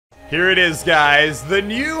Here it is, guys. The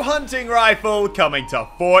new hunting rifle coming to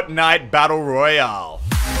Fortnite Battle Royale.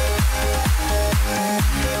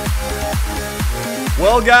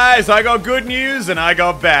 Well, guys, I got good news and I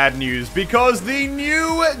got bad news because the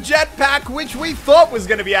new jetpack, which we thought was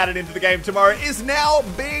going to be added into the game tomorrow, is now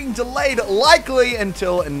being delayed, likely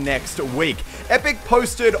until next week. Epic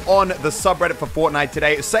posted on the subreddit for Fortnite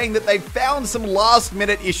today saying that they found some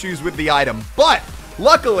last-minute issues with the item, but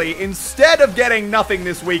luckily, instead of getting nothing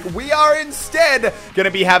this week, we are instead going to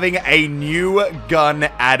be having a new gun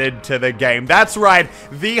added to the game. That's right,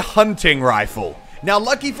 the hunting rifle. Now,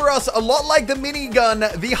 lucky for us, a lot like the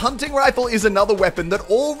minigun, the hunting rifle is another weapon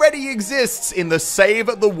that already exists in the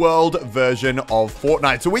Save the World version of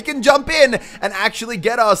Fortnite. So we can jump in and actually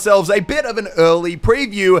get ourselves a bit of an early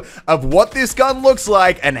preview of what this gun looks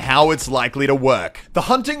like and how it's likely to work. The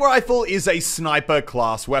hunting rifle is a sniper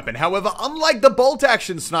class weapon. However, unlike the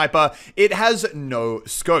bolt-action sniper, it has no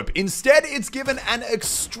scope. Instead, it's given an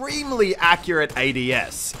extremely accurate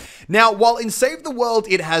ADS. Now, while in Save the World,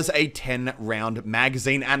 it has a 10-round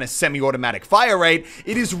magazine and a semi-automatic fire rate,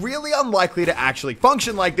 it is really unlikely to actually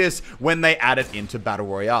function like this when they add it into Battle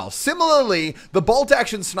Royale. Similarly, the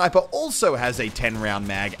bolt-action sniper also has a 10-round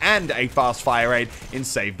mag and a fast fire rate in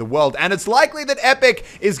Save the World, and it's likely that Epic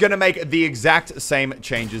is going to make the exact same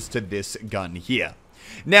changes to this gun here.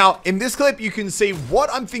 Now, in this clip, you can see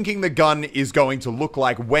what I'm thinking the gun is going to look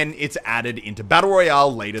like when it's added into Battle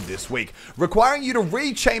Royale later this week, requiring you to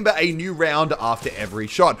rechamber a new round after every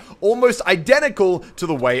shot, almost identical to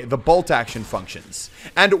the way the bolt action functions.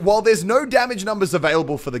 And while there's no damage numbers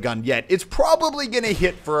available for the gun yet, it's probably going to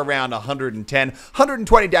hit for around 110,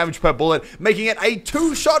 120 damage per bullet, making it a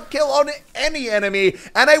 2-shot kill on any enemy,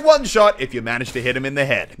 and a 1-shot if you manage to hit him in the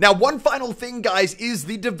head. Now, one final thing, guys, is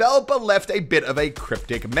the developer left a bit of a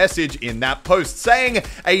cryptic message in that post saying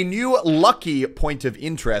a new lucky point of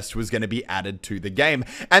interest was going to be added to the game.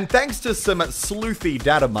 And thanks to some sleuthy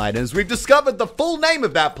data miners, we've discovered the full name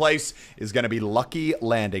of that place is going to be Lucky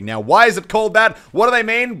Landing. Now, why is it called that? What do they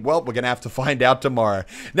mean? Well, we're going to have to find out tomorrow.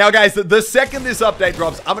 Now, guys, the second this update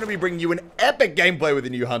drops, I'm going to be bringing you an epic gameplay with the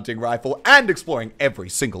new hunting rifle and exploring every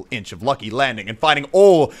single inch of Lucky Landing and finding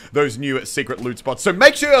all those new secret loot spots. So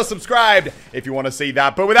make sure you're subscribed if you want to see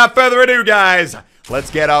that. But without further ado, guys,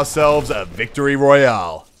 let's get ourselves a victory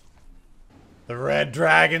royale. The red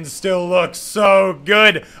dragon still looks so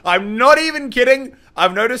good. I'm not even kidding.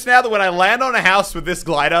 I've noticed now that when I land on a house with this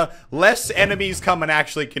glider, less enemies come and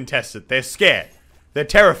actually contest it. They're scared. They're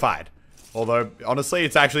terrified. Although, honestly,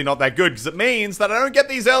 it's actually not that good because it means that I don't get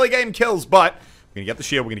these early game kills. But we're going to get the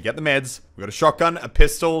shield. We're going to get the meds. We've got a shotgun, a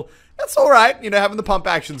pistol. That's all right. You know, having the pump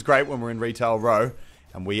action's great when we're in retail row.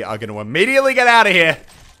 And we are going to immediately get out of here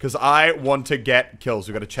because I want to get kills.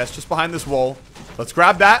 We've got a chest just behind this wall. Let's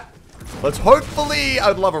grab that. Let's hopefully... I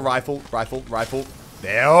would love a rifle. Rifle.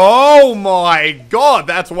 There. Oh my god.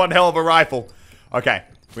 That's one hell of a rifle. Okay.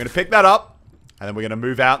 We're going to pick that up. And then we're going to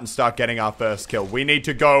move out and start getting our first kill. We need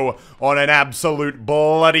to go on an absolute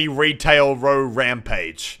bloody retail row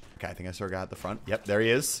rampage. Okay, I think I saw a guy at the front. Yep, there he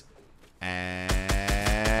is.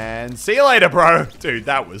 And see you later, bro. Dude,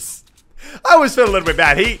 that was... I always felt a little bit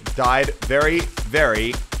bad. He died very...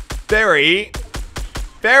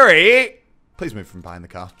 Please move from behind the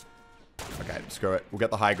car. Okay, screw it. We'll get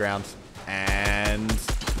the high ground. And...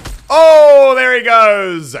 oh, there he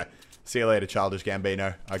goes! See you later, childish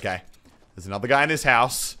Gambino. Okay. There's another guy in this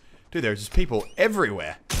house. Dude, there's just people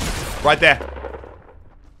everywhere. Right there.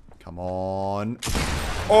 Come on.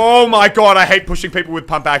 Oh my god, I hate pushing people with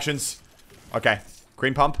pump actions. Okay.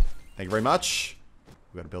 Green pump. Thank you very much.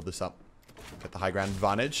 We've got to build this up. Get the high ground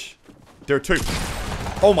advantage. There are two.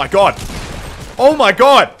 Oh my god. Oh my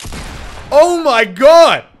god. Oh my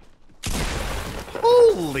god.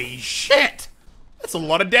 Holy shit. That's a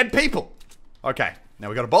lot of dead people. Okay. Now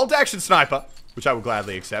we got a bolt action sniper, which I will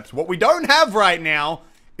gladly accept. What we don't have right now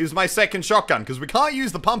is my second shotgun, because we can't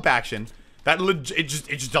use the pump action. It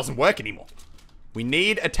just doesn't work anymore. We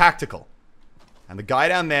need a tactical. And the guy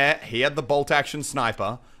down there, he had the bolt action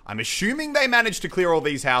sniper. I'm assuming they managed to clear all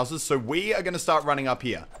these houses, so we are going to start running up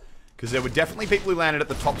here. Because there were definitely people who landed at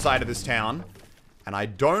the top side of this town. And I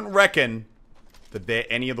don't reckon that they're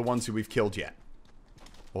any of the ones who we've killed yet.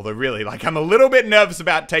 Although really, like, I'm a little bit nervous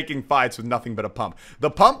about taking fights with nothing but a pump. The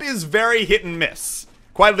pump is very hit and miss.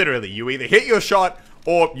 Quite literally, you either hit your shot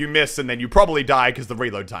or you miss and then you probably die because the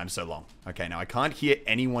reload time's so long. Okay, now I can't hear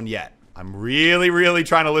anyone yet. I'm really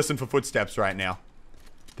trying to listen for footsteps right now.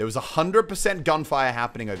 There was 100% gunfire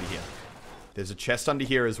happening over here. There's a chest under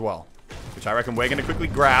here as well, which I reckon we're going to quickly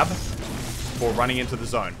grab before running into the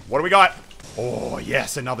zone. What do we got? Oh,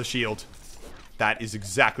 yes, another shield. That is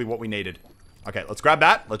exactly what we needed. Okay, let's grab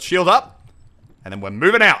that. Let's shield up. And then we're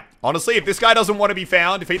moving out. Honestly, if this guy doesn't want to be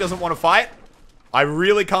found, if he doesn't want to fight, I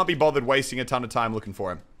really can't be bothered wasting a ton of time looking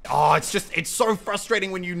for him. Oh, it's so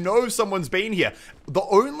frustrating when you know someone's been here. The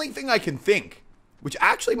only thing I can think, which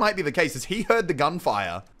actually might be the case, is he heard the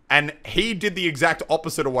gunfire and he did the exact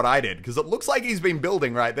opposite of what I did, because it looks like he's been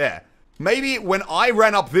building right there. Maybe when I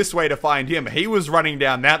ran up this way to find him, he was running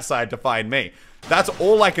down that side to find me. That's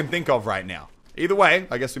all I can think of right now. Either way,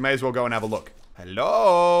 I guess we may as well go and have a look.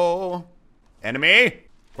 Hello? Enemy?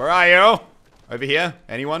 Where are you? Over here?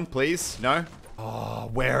 Anyone, please? No? Oh,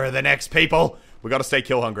 where are the next people? We gotta stay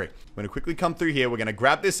kill hungry. We're gonna quickly come through here. We're gonna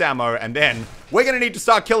grab this ammo, and then we're gonna need to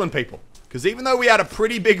start killing people. Because even though we had a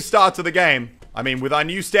pretty big start to the game, I mean, with our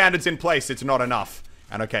new standards in place, it's not enough.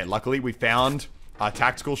 And okay, luckily we found our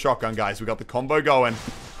tactical shotgun, guys. We got the combo going.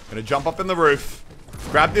 Gonna jump up in the roof,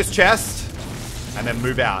 grab this chest, and then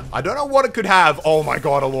move out. I don't know what it could have. Oh my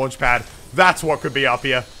god, a launch pad. That's what could be up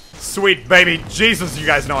here. Sweet baby. Jesus, you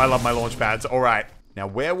guys know I love my launch pads. All right. Now,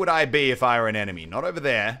 where would I be if I were an enemy? Not over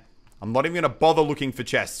there. I'm not even going to bother looking for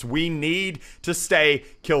chests. We need to stay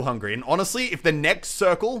kill hungry. And honestly, if the next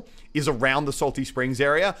circle is around the Salty Springs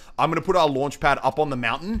area, I'm going to put our launch pad up on the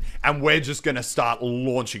mountain and we're just going to start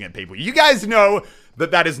launching at people. You guys know that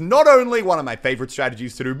that is not only one of my favorite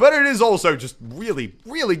strategies to do, but it is also just really,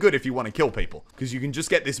 really good if you want to kill people, because you can just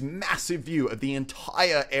get this massive view of the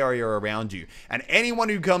entire area around you. And anyone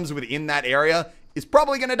who comes within that area is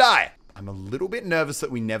probably going to die. I'm a little bit nervous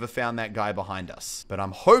that we never found that guy behind us, but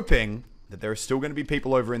I'm hoping that there are still going to be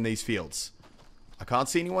people over in these fields. I can't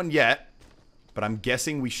see anyone yet, but I'm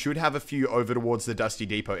guessing we should have a few over towards the Dusty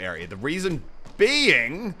Depot area. The reason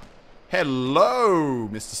being... Hello,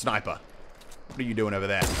 Mr. Sniper. What are you doing over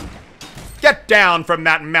there? Get down from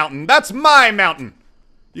that mountain. That's my mountain.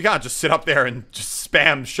 You can't just sit up there and just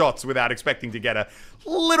spam shots without expecting to get a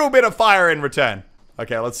little bit of fire in return.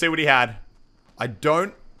 Okay, let's see what he had. I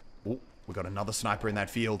don't... Oh, we got another sniper in that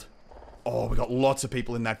field. Oh, we got lots of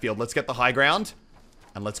people in that field. Let's get the high ground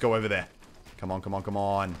and let's go over there. Come on, come on, come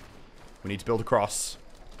on. We need to build across.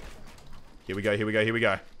 Here we go, here we go, here we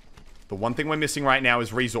go. The one thing we're missing right now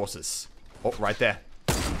is resources. Oh, right there.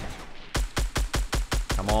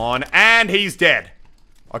 Come on. And he's dead.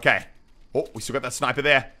 Okay. Oh, we still got that sniper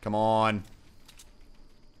there. Come on.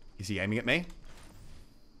 Is he aiming at me?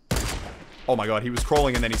 Oh my god, he was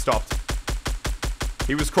crawling and then he stopped.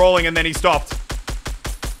 He was crawling and then he stopped.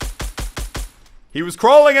 He was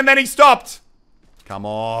crawling and then he stopped. Come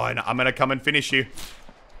on. I'm gonna come and finish you.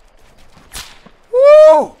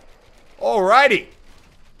 Woo! Alrighty.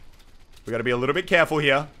 We gotta be a little bit careful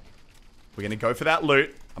here. We're gonna go for that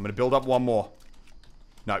loot. I'm gonna build up one more.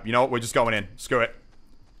 No, you know what? We're just going in. Screw it.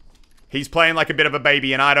 He's playing like a bit of a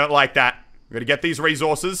baby and I don't like that. We're gonna get these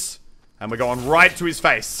resources and we're going right to his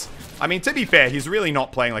face. I mean, to be fair, he's really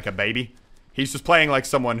not playing like a baby. He's just playing like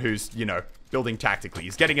someone who's, you know, building tactically.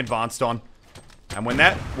 He's getting advanced on. And when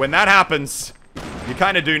that happens, you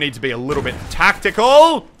kind of do need to be a little bit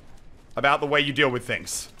tactical about the way you deal with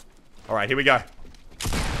things. Alright, here we go.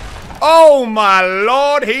 Oh my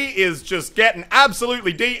lord, he is just getting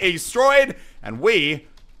absolutely destroyed, and we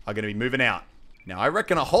are going to be moving out. Now, I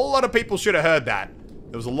reckon a whole lot of people should have heard that.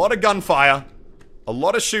 There was a lot of gunfire, a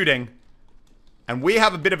lot of shooting, and we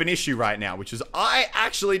have a bit of an issue right now, which is I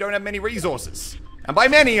actually don't have many resources. And by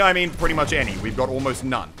many, I mean pretty much any. We've got almost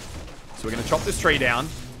none. So we're going to chop this tree down.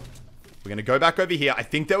 We're going to go back over here. I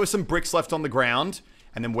think there were some bricks left on the ground.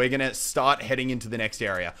 And then we're going to start heading into the next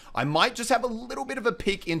area. I might just have a little bit of a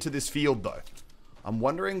peek into this field, though. I'm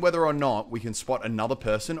wondering whether or not we can spot another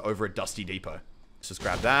person over at Dusty Depot. Let's just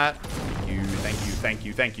grab that. Thank you, thank you, thank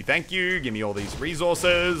you, thank you, thank you. Give me all these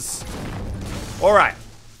resources. All right,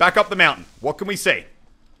 back up the mountain. What can we see?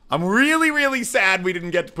 I'm really, really sad we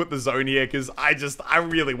didn't get to put the zone here because I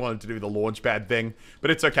really wanted to do the launch pad thing.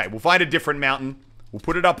 But it's okay. We'll find a different mountain. We'll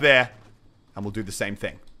put it up there and we'll do the same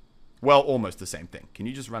thing. Well, almost the same thing. Can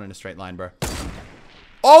you just run in a straight line, bro?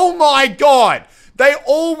 Oh my god! They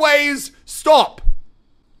always stop!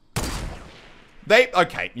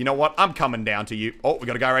 Okay, you know what? I'm coming down to you. Oh, we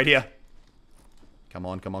got a guy right here. Come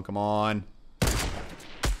on, come on, come on.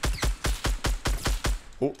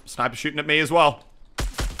 Oh, sniper shooting at me as well.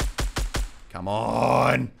 Come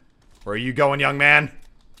on. Where are you going, young man?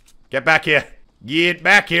 Get back here. Get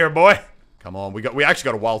back here, boy. Come on, we actually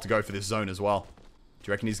got a while to go for this zone as well. Do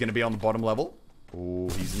you reckon he's going to be on the bottom level? Oh,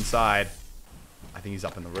 he's inside. I think he's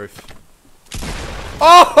up in the roof.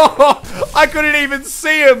 Oh! I couldn't even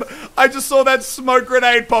see him! I just saw that smoke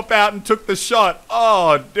grenade pop out and took the shot.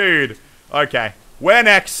 Oh, dude. Okay. Where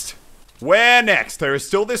next? Where next? There is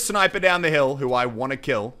still this sniper down the hill who I want to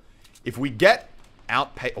kill. If we get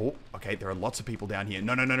outpace. Oh, okay. There are lots of people down here.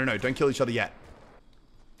 No, no, no, no, no. Don't kill each other yet.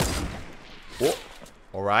 Oh,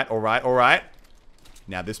 all right, all right, all right.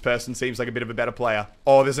 Now, this person seems like a bit of a better player.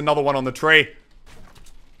 Oh, there's another one on the tree.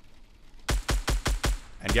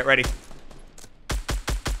 And get ready.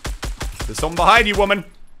 There's someone behind you, woman.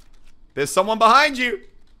 There's someone behind you.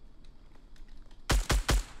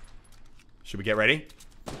 Should we get ready?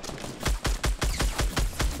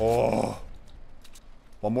 Oh.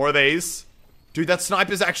 One more of these. Dude, that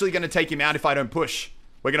sniper's actually going to take him out if I don't push.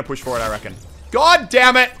 We're going to push for it, I reckon. God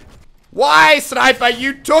damn it. Why, sniper?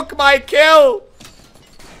 You took my kill.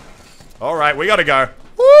 All right, we got to go.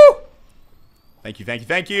 Woo. Thank you, thank you,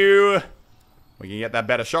 thank you. We can get that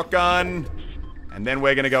better shotgun. And then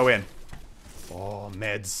we're going to go in. Oh,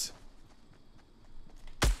 meds.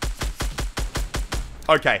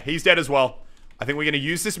 Okay, he's dead as well. I think we're going to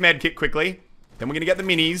use this med kit quickly. Then we're going to get the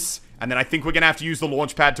minis. And then I think we're going to have to use the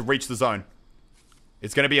launch pad to reach the zone.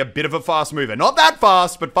 It's going to be a bit of a fast mover. Not that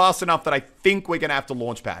fast, but fast enough that I think we're going to have to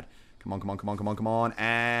launch pad. Come on, come on, come on, come on, come on.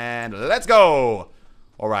 And let's go.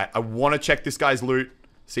 All right, I want to check this guy's loot.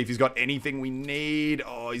 See if he's got anything we need.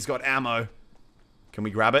 Oh, he's got ammo. Can we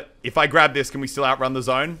grab it? If I grab this, can we still outrun the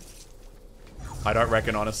zone? I don't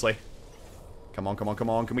reckon, honestly. Come on, come on, come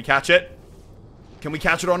on. Can we catch it? Can we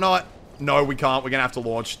catch it or not? No, we can't. We're going to have to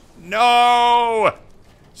launch. No!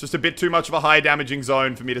 It's just a bit too much of a high damaging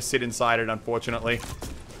zone for me to sit inside it, unfortunately.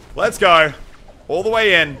 Let's go. All the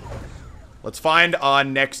way in. Let's find our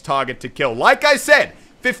next target to kill. Like I said,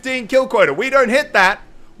 15 kill quota. We don't hit that.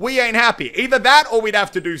 We ain't happy. Either that or we'd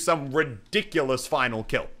have to do some ridiculous final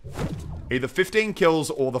kill. Either 15 kills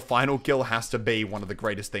or the final kill has to be one of the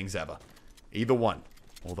greatest things ever. Either one.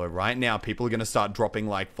 Although right now, people are going to start dropping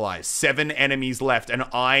like flies. 7 enemies left, and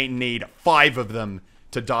I need 5 of them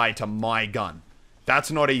to die to my gun.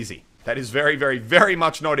 That's not easy. That is very, very, very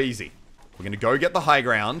much not easy. We're going to go get the high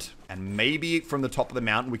ground, and maybe from the top of the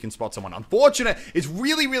mountain, we can spot someone. Unfortunate. It's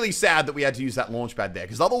really, really sad that we had to use that launch pad there,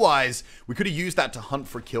 because otherwise, we could have used that to hunt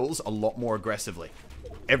for kills a lot more aggressively.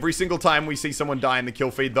 Every single time we see someone die in the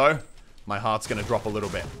kill feed, though, my heart's going to drop a little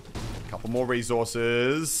bit. A couple more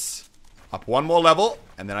resources. Up one more level,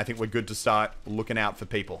 and then I think we're good to start looking out for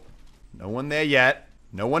people. No one there yet.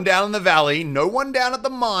 No one down in the valley. No one down at the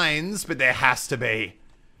mines, but there has to be.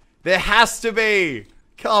 There has to be.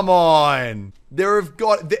 Come on.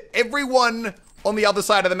 Everyone on the other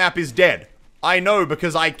side of the map is dead. I know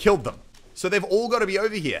because I killed them. So they've all got to be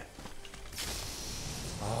over here.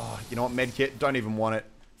 Oh, you know what, medkit? Don't even want it.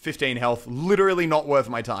 15 health. Literally not worth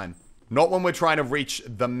my time. Not when we're trying to reach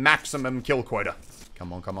the maximum kill quota.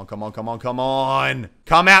 Come on, come on, come on, come on, come on.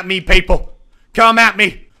 Come at me, people. Come at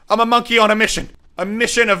me. I'm a monkey on a mission. A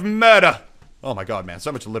mission of murder. Oh my god, man.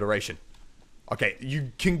 So much alliteration. Okay,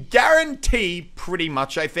 you can guarantee pretty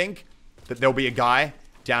much, I think, that there'll be a guy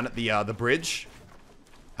down at the bridge.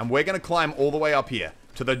 And we're going to climb all the way up here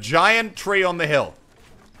to the giant tree on the hill.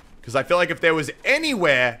 Because I feel like if there was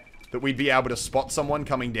anywhere that we'd be able to spot someone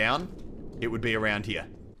coming down, it would be around here.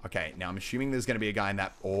 Okay, now I'm assuming there's going to be a guy in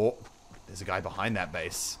that... Oh, there's a guy behind that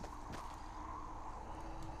base.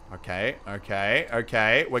 Okay, okay,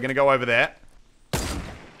 okay. We're going to go over there.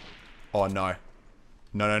 Oh, no.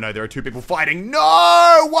 No, no, no. There are 2 people fighting.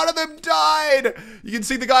 No! One of them died! You can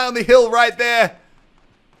see the guy on the hill right there.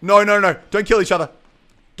 No, no, no. Don't kill each other.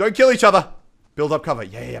 Don't kill each other. Build up cover.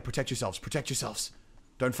 Yeah, yeah, yeah. Protect yourselves. Protect yourselves.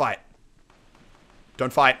 Don't fight.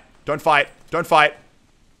 Don't fight. Don't fight. Don't fight.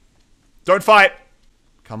 Don't fight.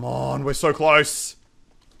 Come on. We're so close.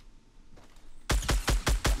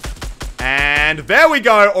 And there we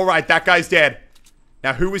go. All right, that guy's dead.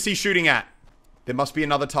 Now, who was he shooting at? There must be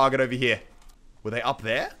another target over here. Were they up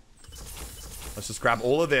there? Let's just grab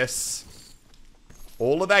all of this.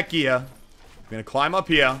 All of that gear. I'm going to climb up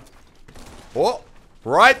here. Oh,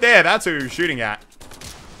 right there. That's who he's shooting at.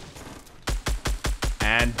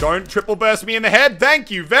 And don't triple burst me in the head. Thank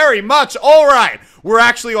you very much. All right. We're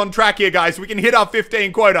actually on track here, guys. We can hit our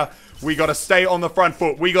 15 quota. We got to stay on the front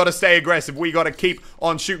foot. We got to stay aggressive. We got to keep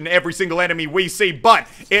on shooting every single enemy we see. But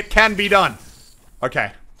it can be done.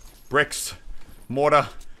 Okay. Bricks. Mortar.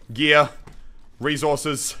 Gear.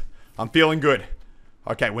 Resources. I'm feeling good.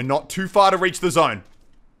 Okay, we're not too far to reach the zone.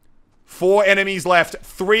 4 enemies left.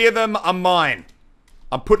 3 of them are mine.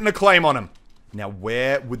 I'm putting a claim on them. Now,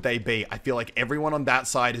 where would they be? I feel like everyone on that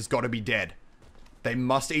side has got to be dead. They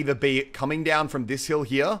must either be coming down from this hill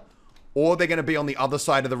here, or they're going to be on the other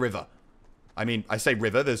side of the river. I mean, I say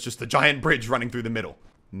river, there's just a giant bridge running through the middle.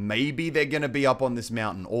 Maybe they're going to be up on this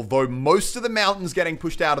mountain, although most of the mountain's getting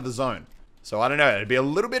pushed out of the zone. So I don't know, it'd be a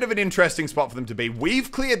little bit of an interesting spot for them to be.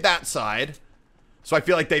 We've cleared that side, so I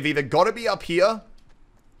feel like they've either got to be up here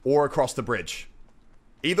or across the bridge.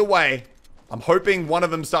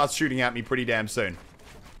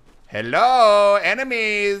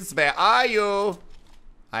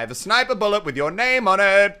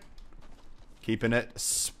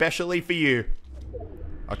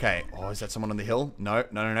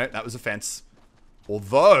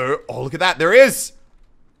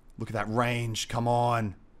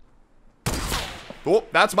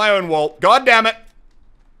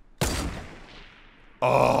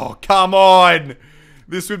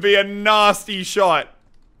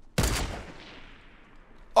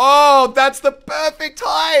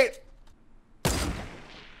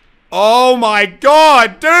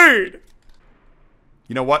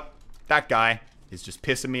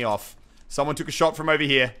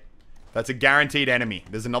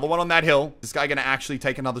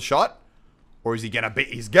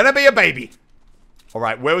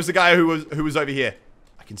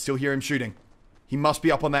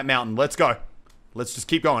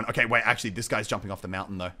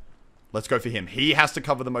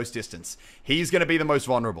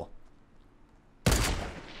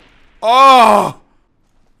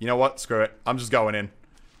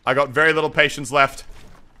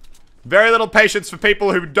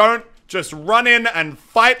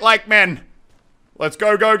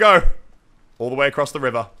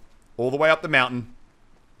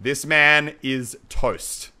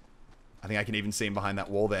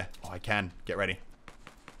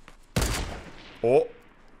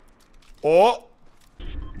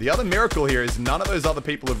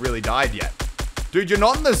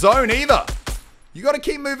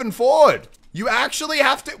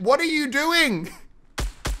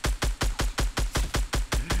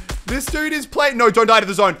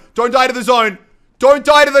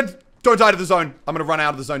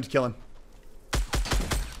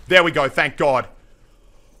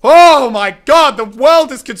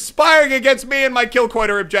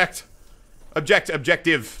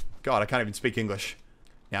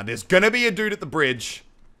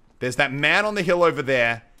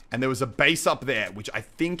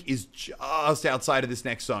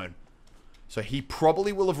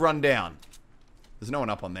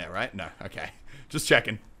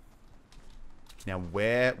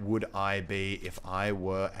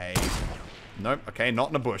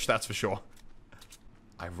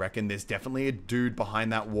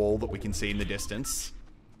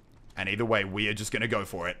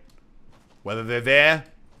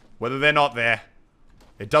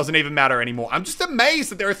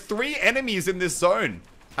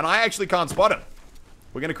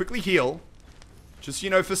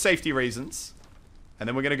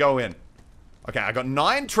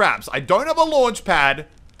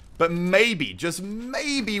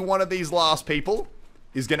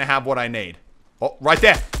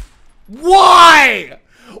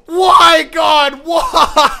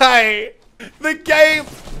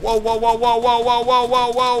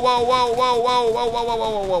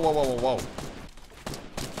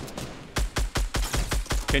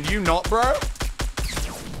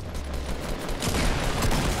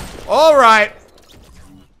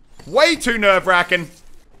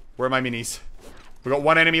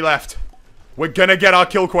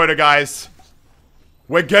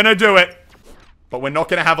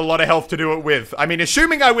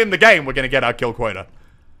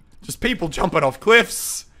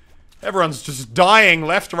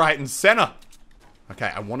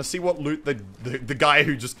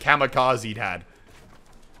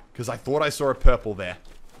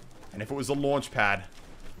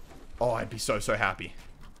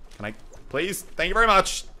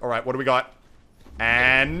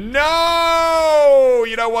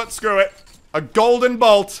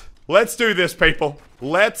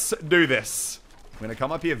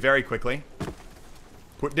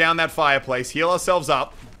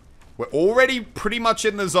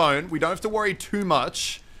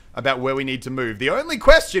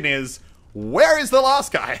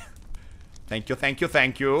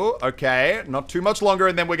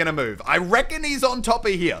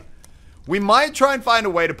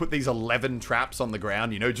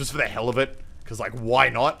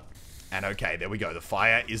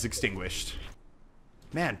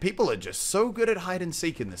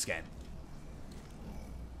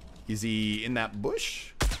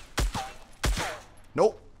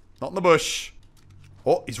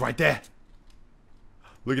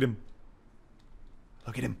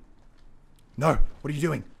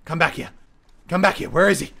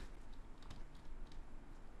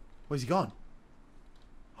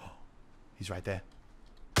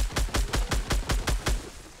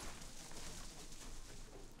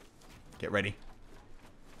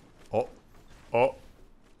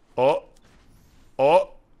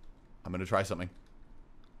 I'm gonna try something.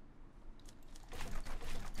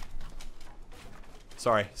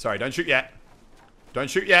 Sorry, don't shoot yet. Don't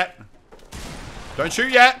shoot yet. Don't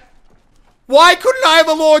shoot yet. Why couldn't I have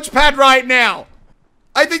a launch pad right now?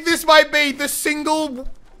 I think this might be the single,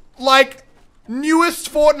 like,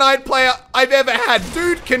 newest Fortnite player I've ever had.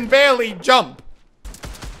 Dude can barely jump.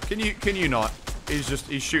 Can you not? He's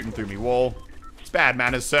shooting through me. Wall. It's bad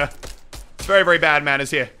manners, sir. It's very, very bad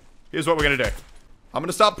manners here. Here's what we're gonna do. I'm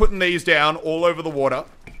gonna start putting these down all over the water.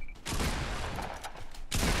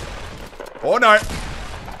 Oh no.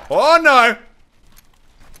 Oh no.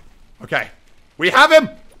 Okay. We have him.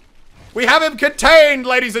 We have him contained,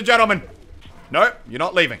 ladies and gentlemen. No, you're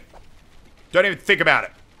not leaving. Don't even think about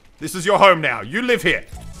it. This is your home now. You live here.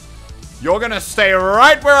 You're gonna stay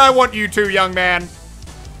right where I want you to, young man.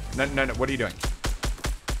 No. What are you doing?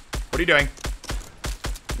 What are you doing?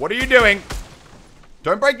 What are you doing?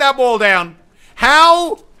 Don't break that wall down.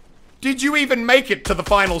 How did you even make it to the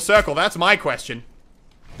final circle? That's my question.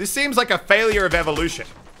 This seems like a failure of evolution.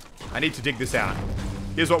 I need to dig this out.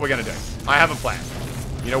 Here's what we're gonna do. I have a plan.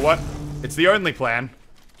 You know what? It's the only plan.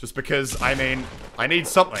 Just because, I mean, I need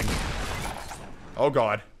something. Oh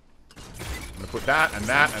god. I'm gonna put that and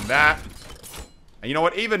that and that. And you know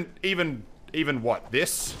what? Even what?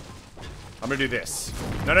 This? I'm gonna do this.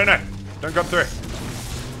 No. Don't go through.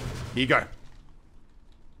 Here you go.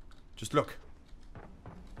 Just look.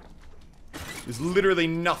 There's literally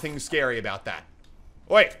nothing scary about that.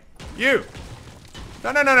 Wait, you.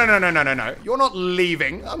 No. You're not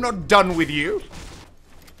leaving. I'm not done with you.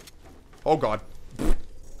 Oh god.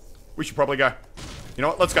 We should probably go. You know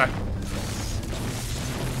what? Let's go.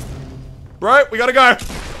 Bro, we gotta go.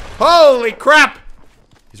 Holy crap.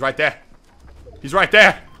 He's right there. He's right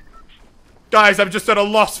there. Guys, I'm just at a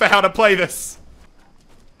loss for how to play this.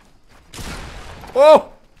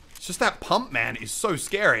 Oh! It's just that pump, man, is so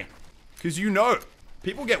scary. Because you know,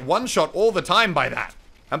 people get one shot all the time by that.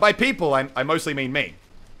 And by people, I mostly mean me.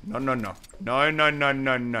 No.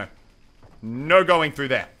 No going through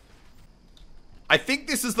there. I think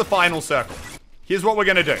this is the final circle. Here's what we're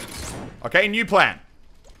gonna do. Okay, new plan.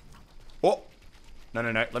 Oh. No.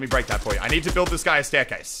 Let me break that for you. I need to build this guy a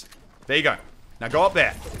staircase. There you go. Now go up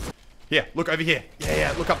there. Here, look over here.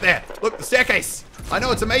 Yeah, look up there. Look, the staircase. I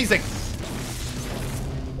know, it's amazing.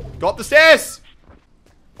 Go up the stairs.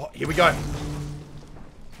 Oh, here we go.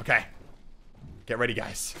 Okay. Get ready,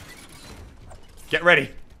 guys. Get ready.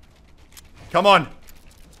 Come on.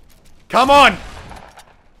 Come on.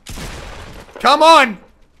 Come on.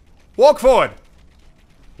 Walk forward.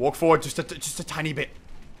 Walk forward just a tiny bit.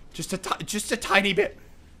 Just a tiny bit.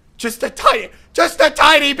 Just a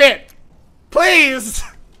tiny bit. Please.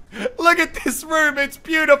 Look at this room. It's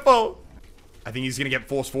beautiful. I think he's going to get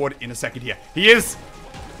forced forward in a second here. He is.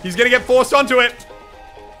 He's going to get forced onto it.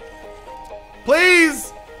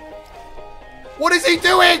 Please. What is he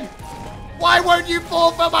doing? Why won't you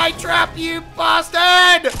fall for my trap, you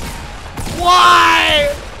bastard?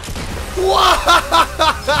 Why? Why?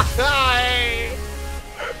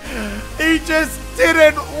 He just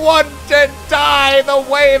didn't want to die the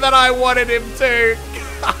way that I wanted him to.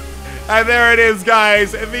 And there it is,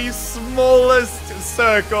 guys. The smallest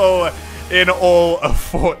circle in all of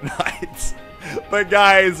Fortnite. But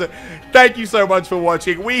guys, thank you so much for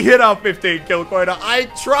watching. We hit our 15 kill quota. I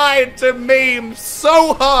tried to meme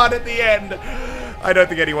so hard at the end. I don't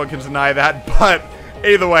think anyone can deny that, but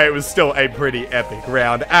either way, it was still a pretty epic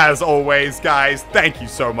round. As always, guys, thank you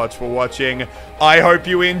so much for watching. I hope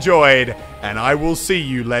you enjoyed, and I will see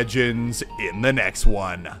you, legends, in the next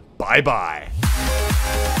one. Bye-bye.